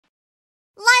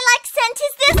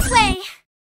is this way!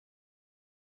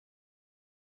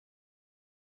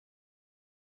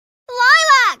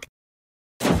 Lilac!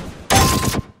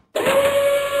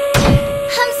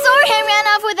 I'm sorry I ran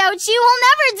off without you. We'll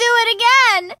never do it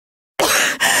again!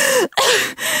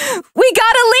 We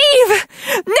gotta leave!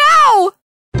 Now!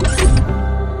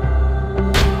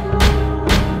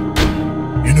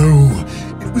 You know,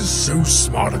 it was so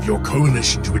smart of your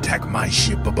coalition to attack my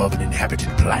ship above an inhabited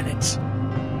planet.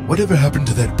 Whatever happened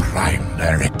to that prime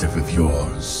directive of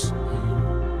yours?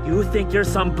 You think you're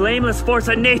some blameless force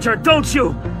of nature, don't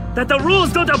you? That the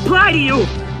rules don't apply to you!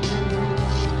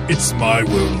 It's my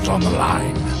world on the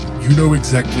line. You know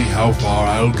exactly how far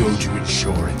I'll go to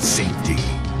ensure its safety.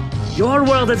 Your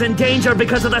world is in danger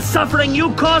because of the suffering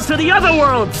you caused to the other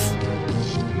worlds!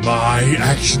 My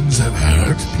actions have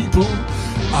hurt people?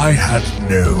 I had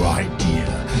no idea.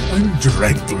 I'm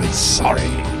dreadfully sorry.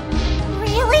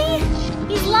 Really?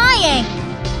 He's lying!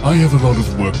 I have a lot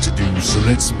of work to do, so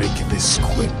let's make this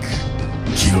quick.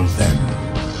 Kill them.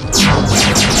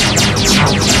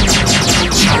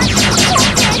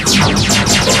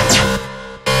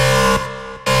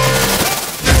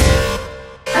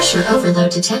 Pressure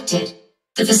overload detected.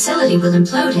 The facility will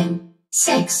implode in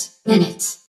 6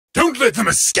 minutes. Don't let them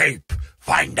escape!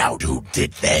 Find out who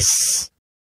did this!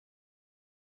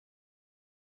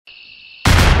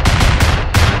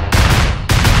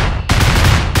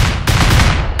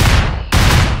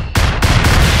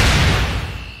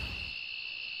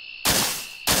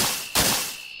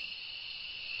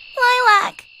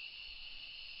 Lilac!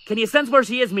 Can you sense where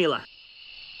she is, Milla?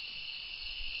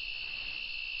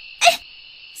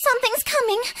 Something's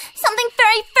coming! Something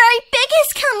very, very big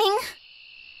is coming!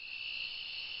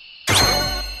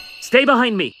 Stay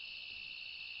behind me.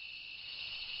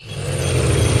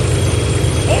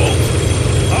 Halt!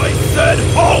 I said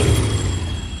halt!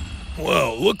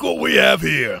 Well, look what we have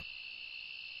here.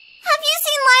 Have you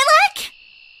seen Lilac?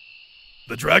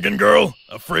 The dragon girl?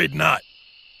 Afraid not.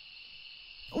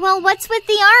 Well, what's with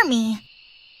the army?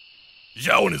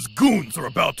 Zhao and his goons are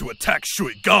about to attack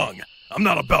Shui Gong. I'm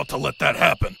not about to let that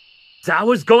happen.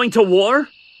 Zhao is going to war?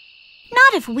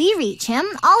 Not if we reach him.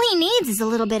 All he needs is a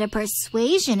little bit of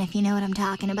persuasion, if you know what I'm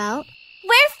talking about.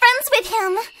 We're friends with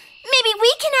him. Maybe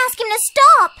we can ask him to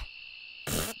stop.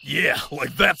 Yeah,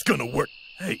 like that's gonna work.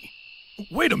 Hey,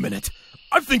 wait a minute.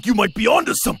 I think you might be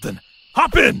onto something.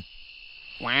 Hop in!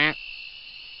 Quack.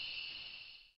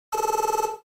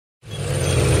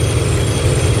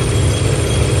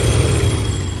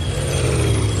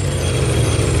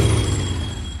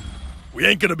 We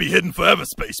ain't gonna be hidden forever,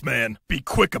 spaceman. Be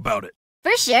quick about it.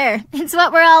 For sure. It's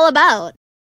what we're all about.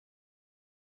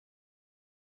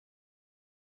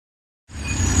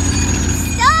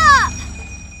 Stop!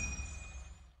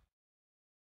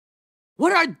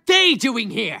 What are they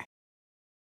doing here?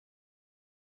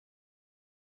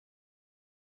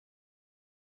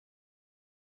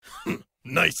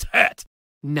 Nice hat.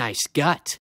 Nice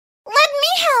gut. Let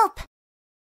me help!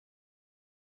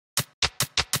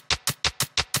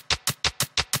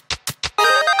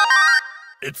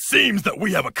 It seems that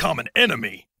we have a common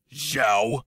enemy,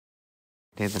 Zhao.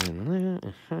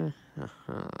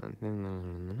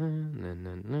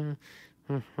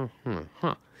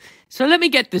 So let me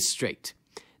get this straight.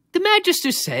 The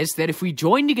Magister says that if we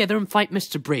join together and fight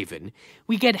Mr. Braven,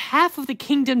 we get half of the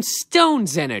Kingdom's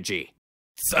stone's energy.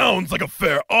 Sounds like a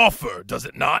fair offer, does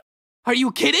it not? Are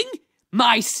you kidding?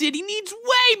 My city needs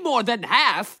way more than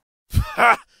half.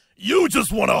 Ha! You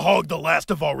just want to hog the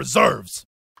last of our reserves.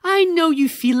 I know you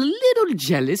feel a little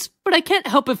jealous, but I can't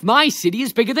help if my city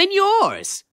is bigger than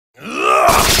yours.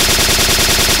 Ugh!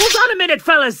 Hold on a minute,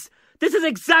 fellas! This is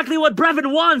exactly what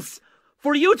Brevin wants!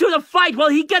 For you two to fight while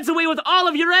he gets away with all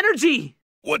of your energy!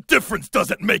 What difference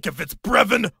does it make if it's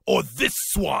Brevin or this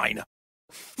swine?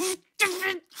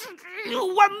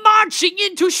 We're marching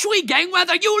into Shuigang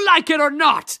whether you like it or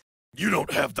not! You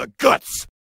don't have the guts!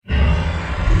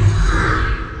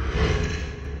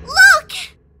 Look!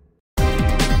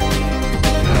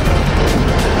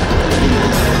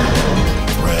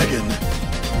 Dragon.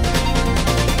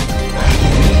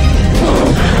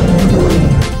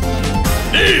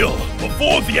 Kneel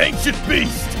before the ancient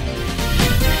beast!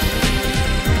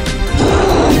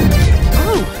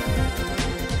 Oh!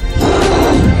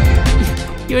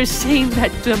 You're saying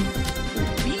that,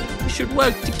 we should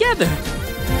work together?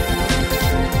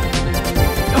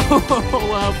 Oh,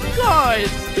 of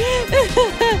course!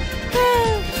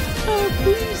 Oh,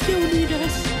 please don't eat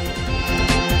us.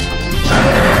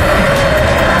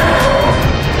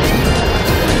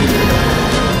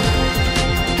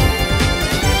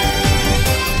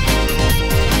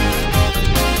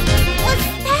 What's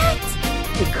that?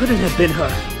 It couldn't have been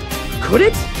her. Could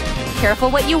it? Careful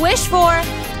what you wish for.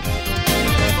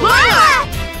 Milla!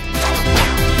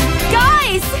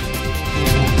 Guys!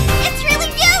 It's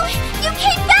really you! You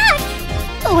came back!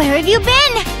 Where have you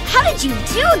been? How did you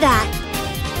do that?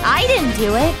 I didn't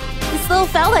do it. This little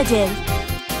fella did.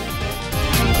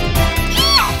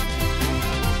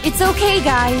 It's okay,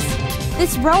 guys.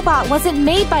 This robot wasn't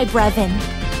made by Brevin.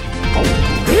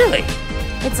 Really?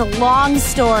 It's a long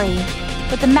story,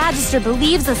 but the Magister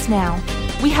believes us now.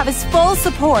 We have his full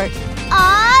support.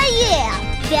 Aw,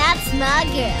 yeah! That's my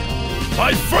girl.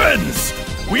 My friends,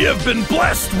 we have been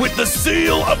blessed with the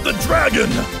Seal of the Dragon.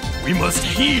 We must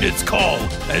heed its call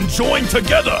and join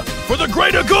together for the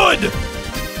greater good.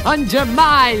 Under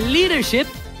my leadership.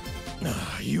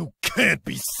 You can't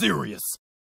be serious.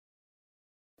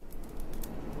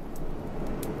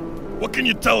 What can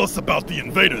you tell us about the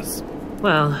invaders?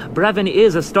 Well, Brevin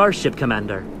is a starship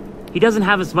commander. He doesn't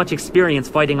have as much experience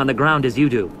fighting on the ground as you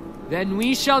do. Then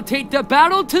we shall take the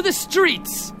battle to the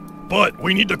streets. But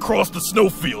we need to cross the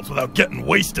snowfields without getting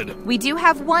wasted. We do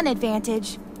have one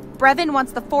advantage. Brevin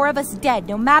wants the four of us dead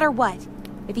no matter what.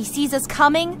 If he sees us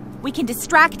coming, we can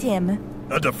distract him.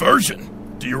 A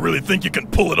diversion? Do you really think you can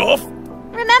pull it off?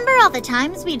 Remember all the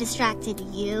times we distracted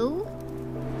you?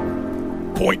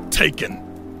 Point taken.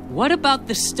 What about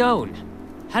the stone?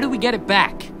 How do we get it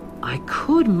back? I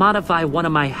could modify one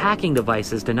of my hacking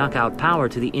devices to knock out power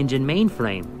to the engine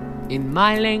mainframe. In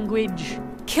my language,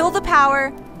 Kill the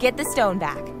power, get the stone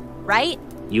back. Right?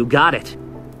 You got it.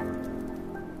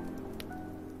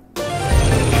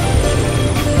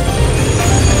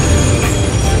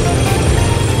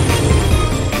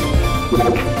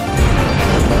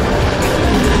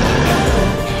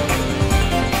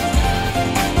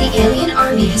 The alien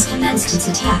army has commenced its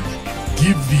attack.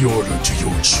 Give the order to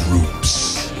your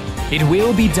troops. It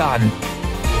will be done.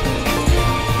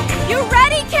 You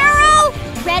ready, Carol?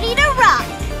 Ready to rock!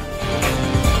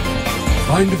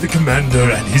 Find the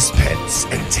commander and his pets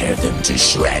and tear them to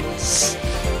shreds.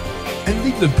 And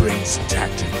leave the brains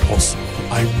intact if possible.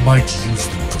 I might use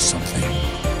them for something.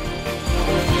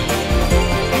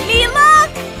 Milla!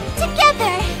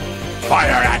 Together!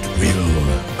 Fire at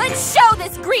will. Let's show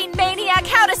this green maniac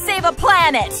how to save a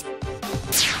planet!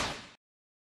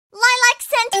 Lilac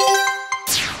scent!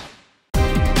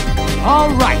 all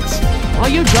right. While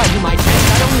you're driving my tank,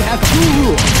 I only have two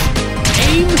rules: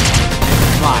 aim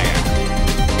and fire.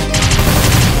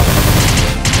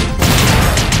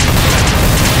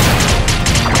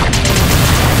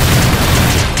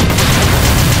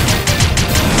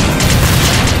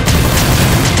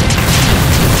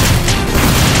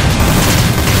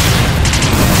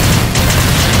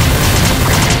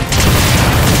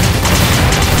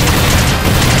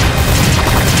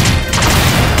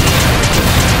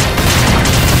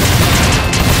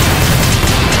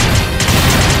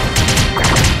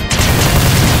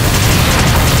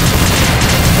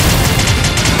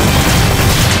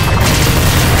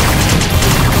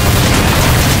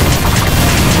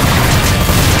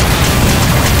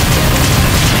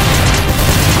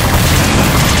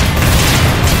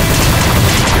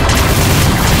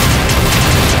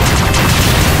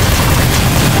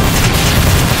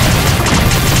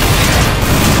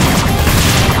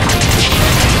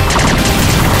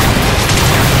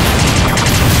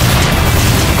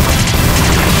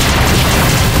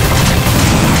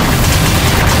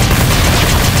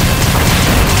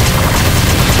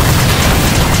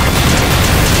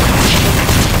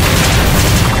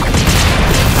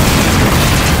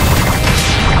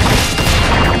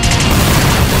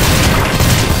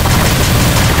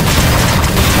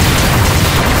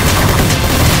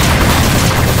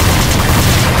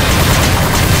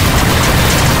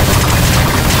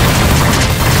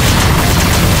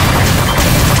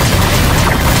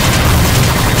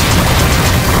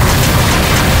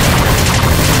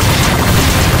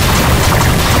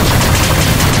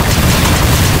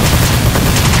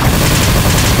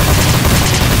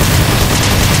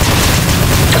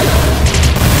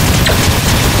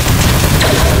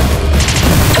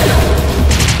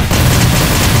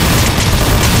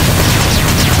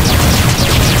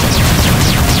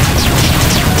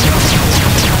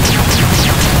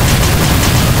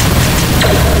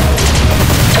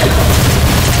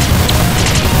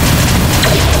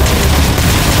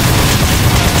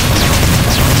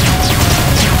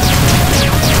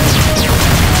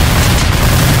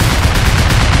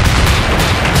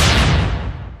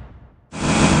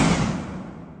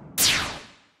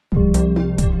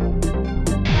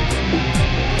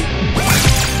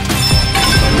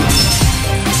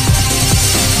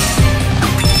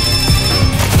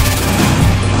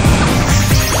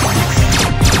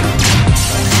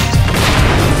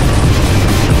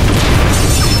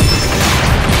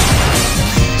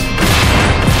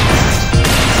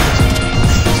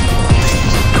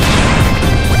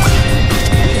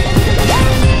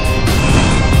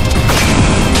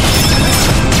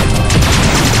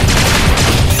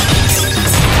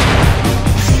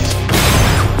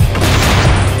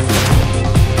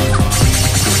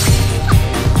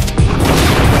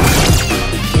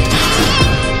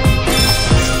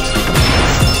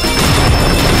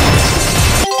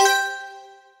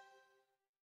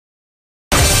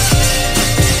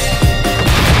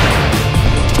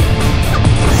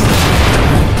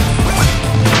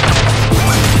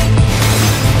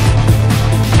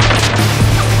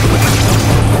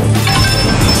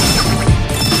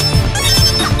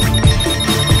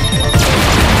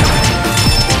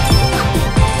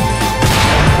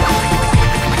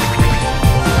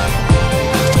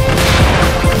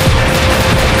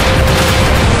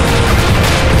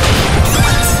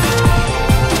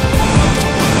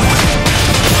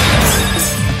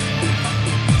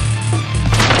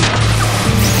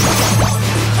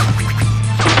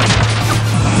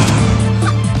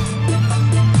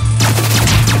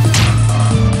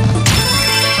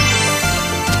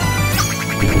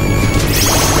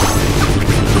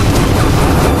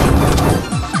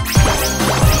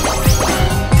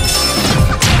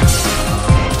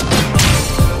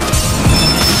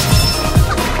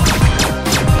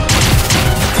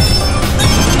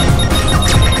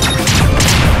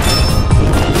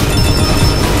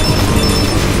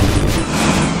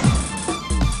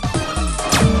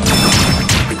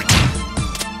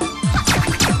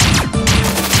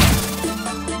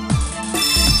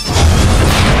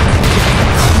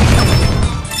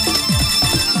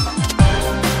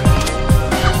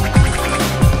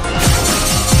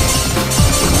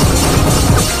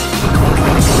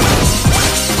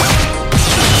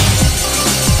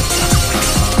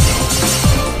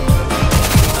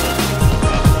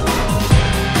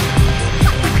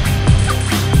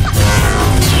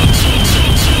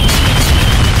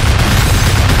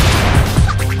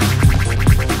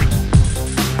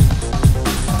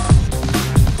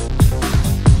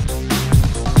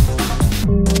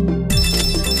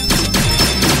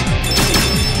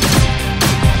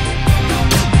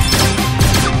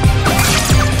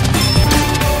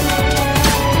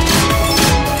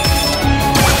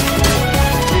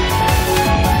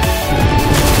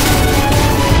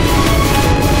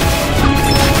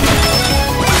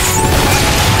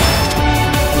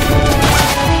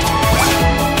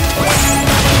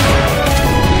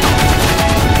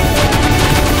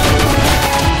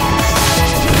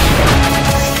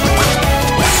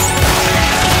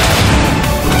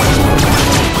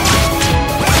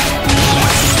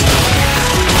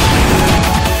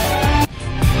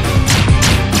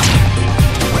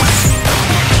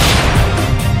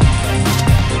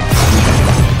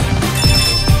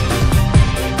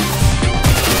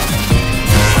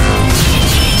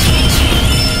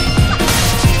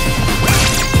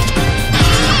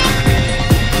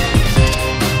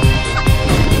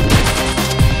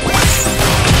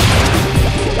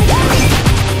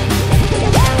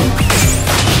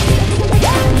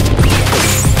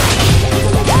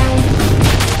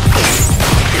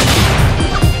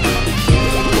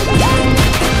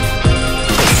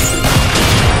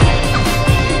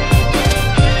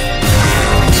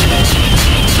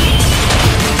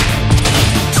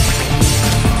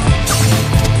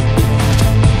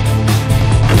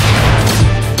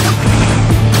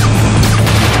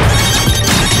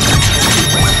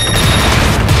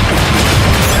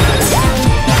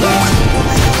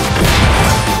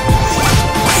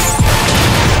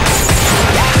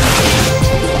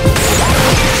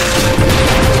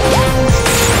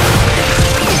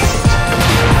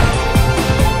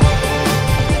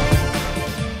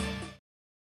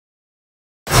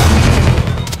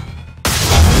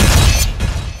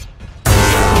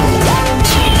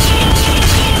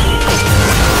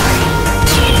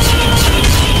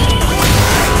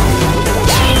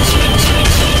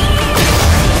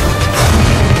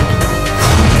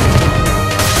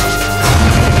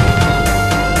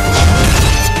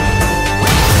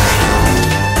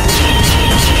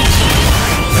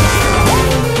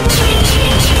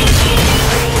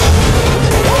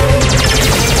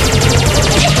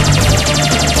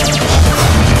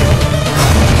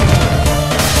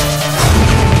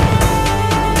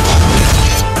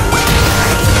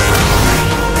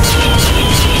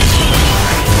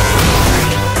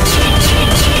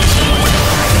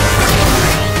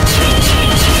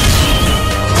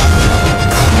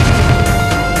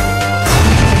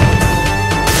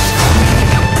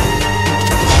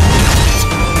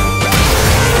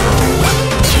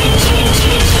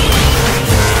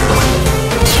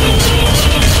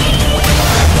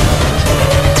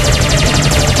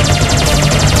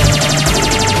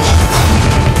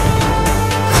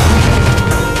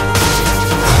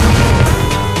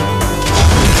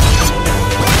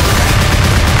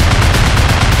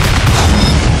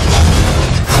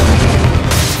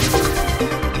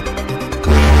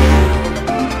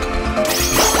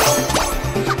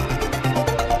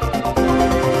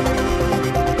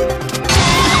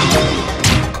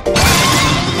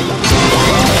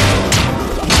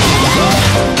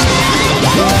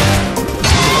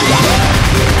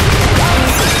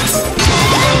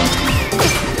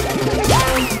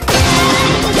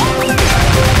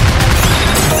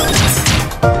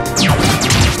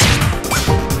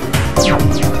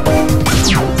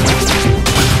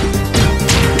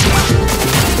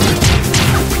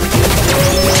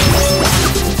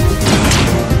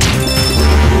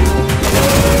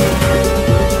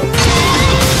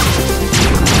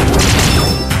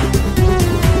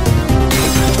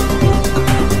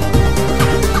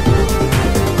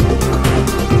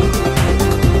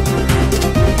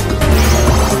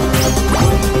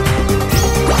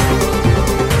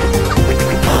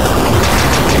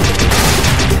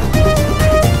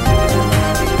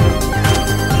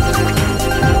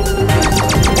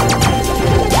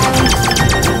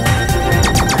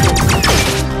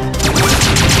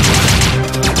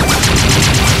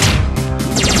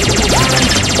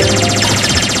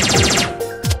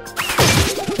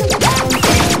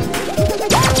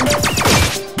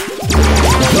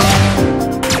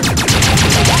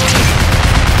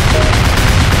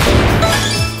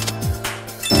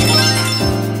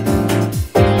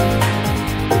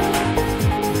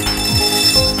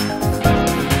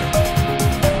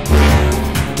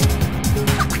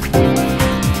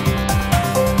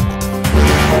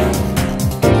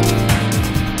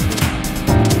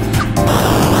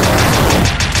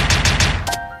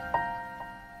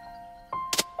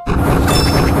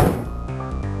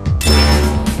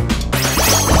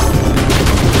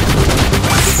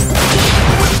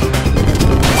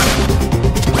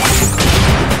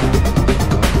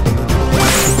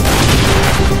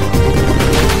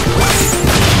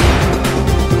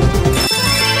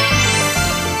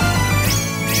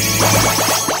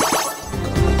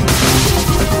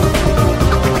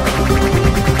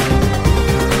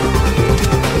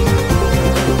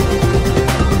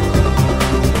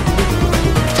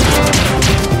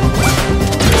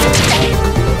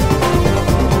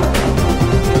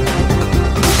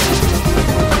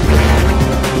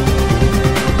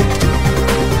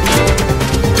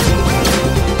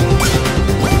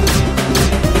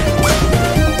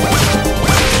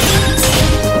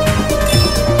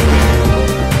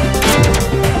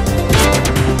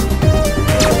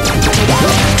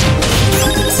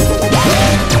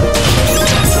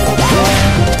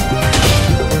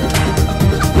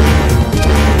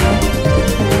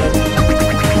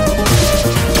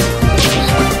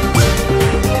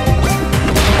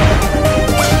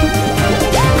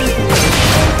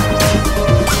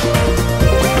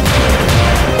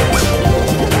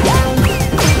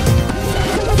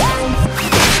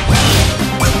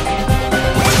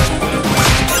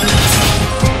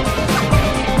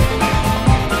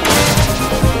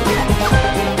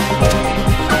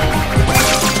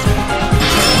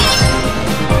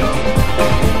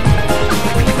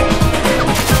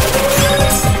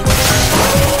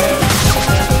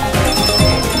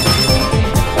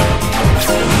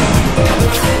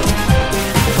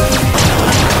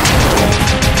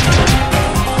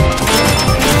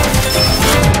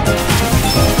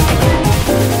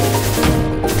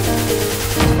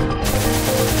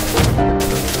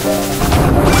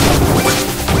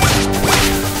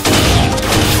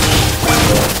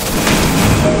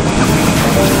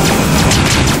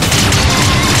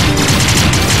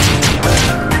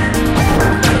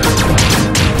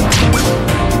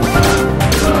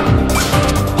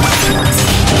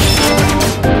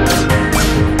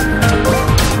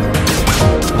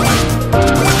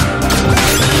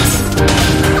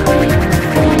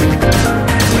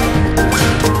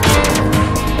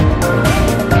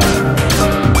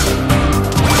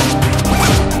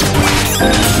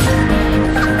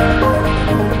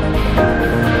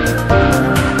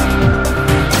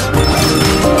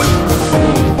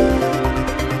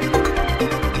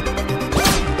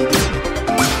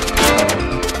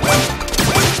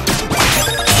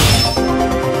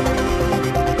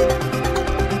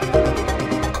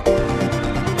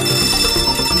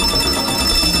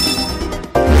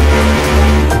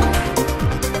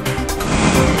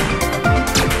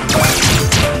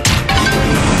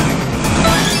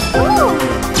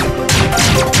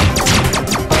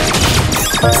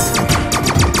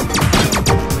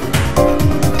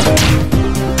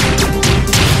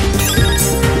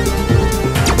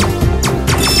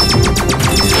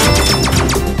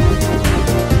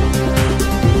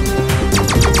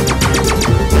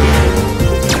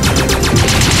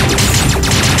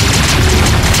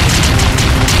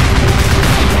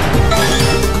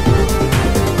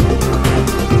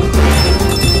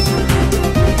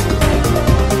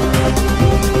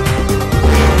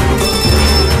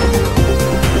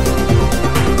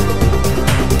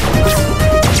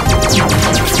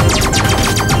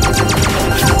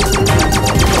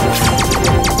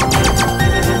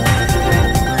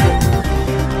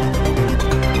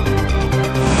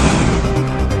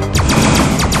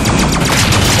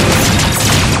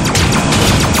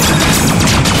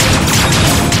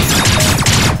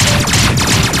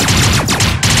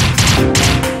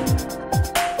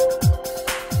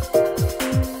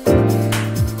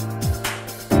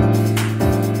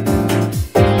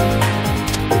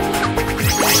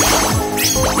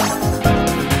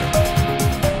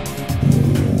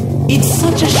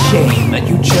 shame that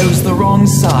you chose the wrong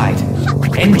side.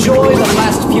 Enjoy the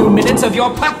last few minutes of your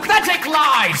pathetic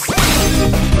lives!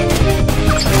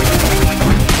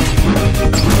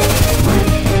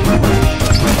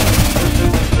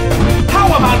 How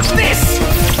about this?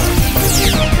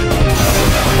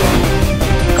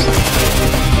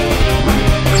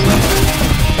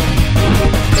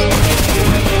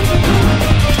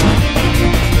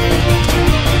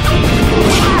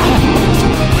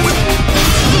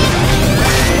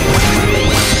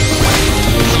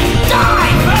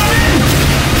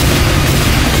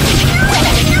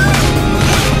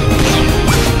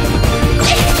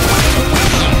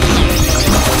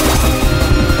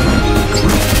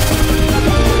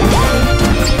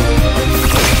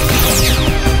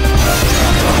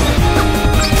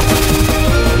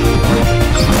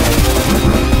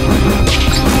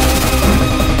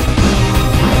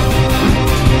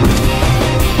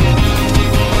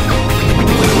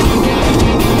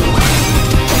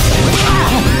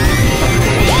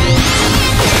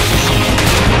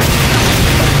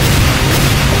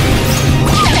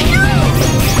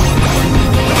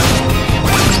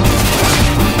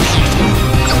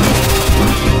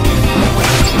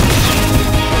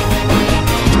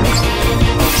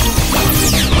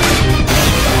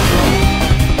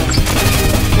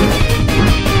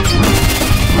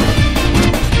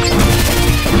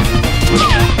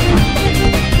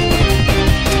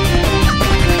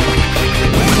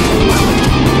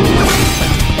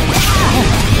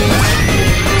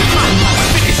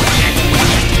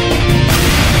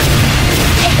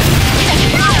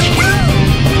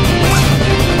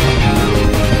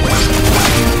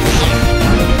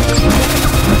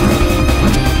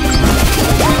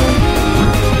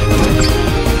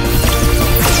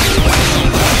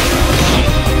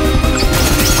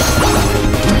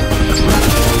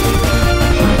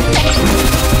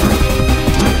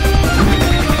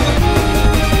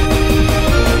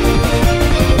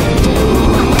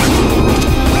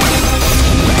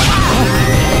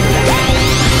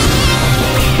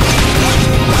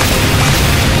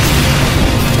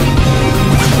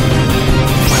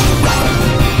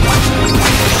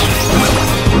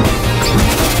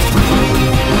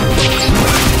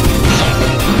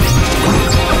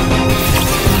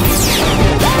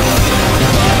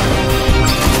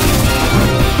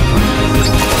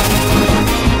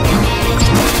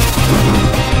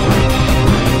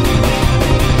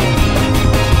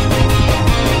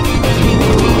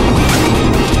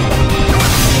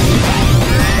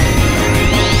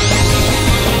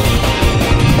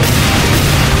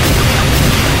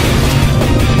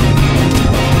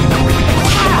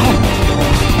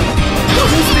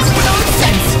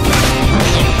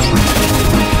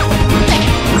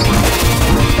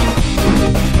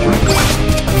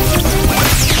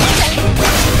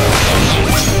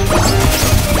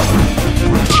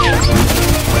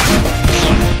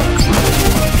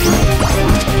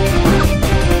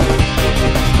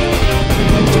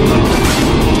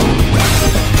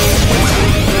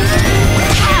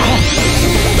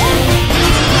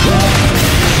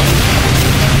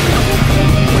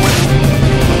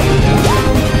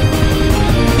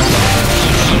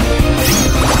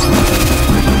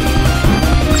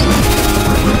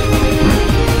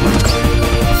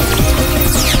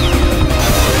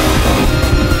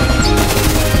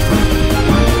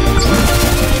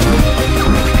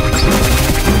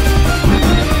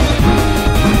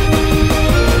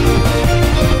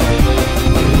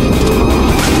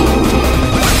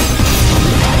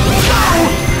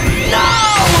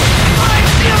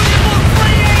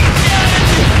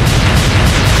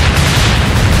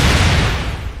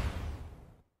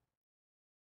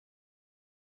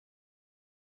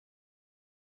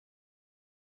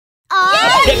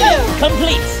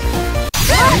 Complete!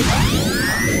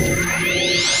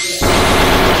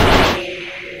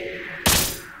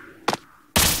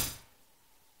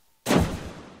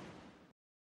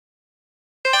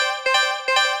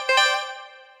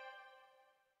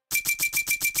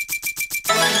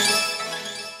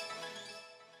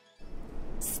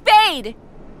 Spade!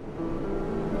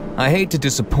 I hate to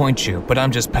disappoint you, but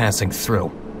I'm just passing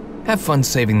through. Have fun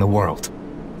saving the world.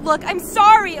 Look, I'm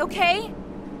sorry, okay?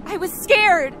 I was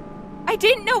scared. I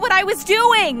didn't know what I was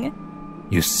doing.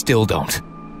 You still don't.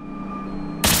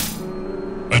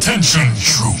 Attention,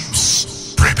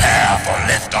 troops. Prepare for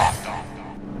liftoff.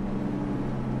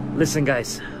 Listen,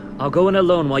 guys. I'll go in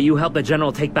alone while you help the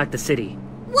general take back the city.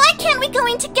 Why can't we go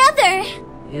in together?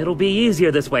 It'll be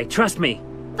easier this way, trust me.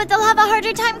 But they'll have a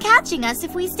harder time catching us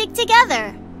if we stick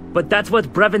together. But that's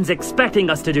what Brevin's expecting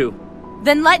us to do.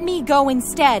 Then let me go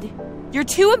instead. You're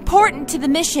too important to the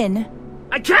mission.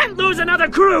 I can't lose another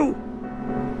crew!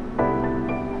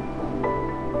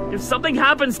 If something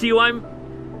happens to you, I'm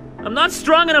not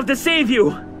strong enough to save you.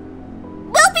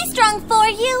 We'll be strong for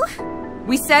you.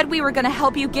 We said we were gonna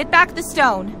help you get back the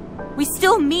stone. We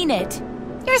still mean it.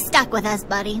 You're stuck with us,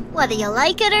 buddy, whether you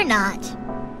like it or not.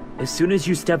 As soon as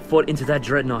you step foot into that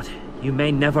dreadnought, you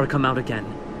may never come out again.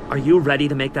 Are you ready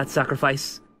to make that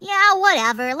sacrifice? Yeah,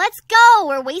 whatever. Let's go.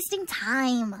 We're wasting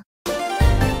time.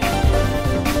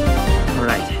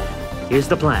 Alright, here's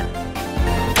the plan.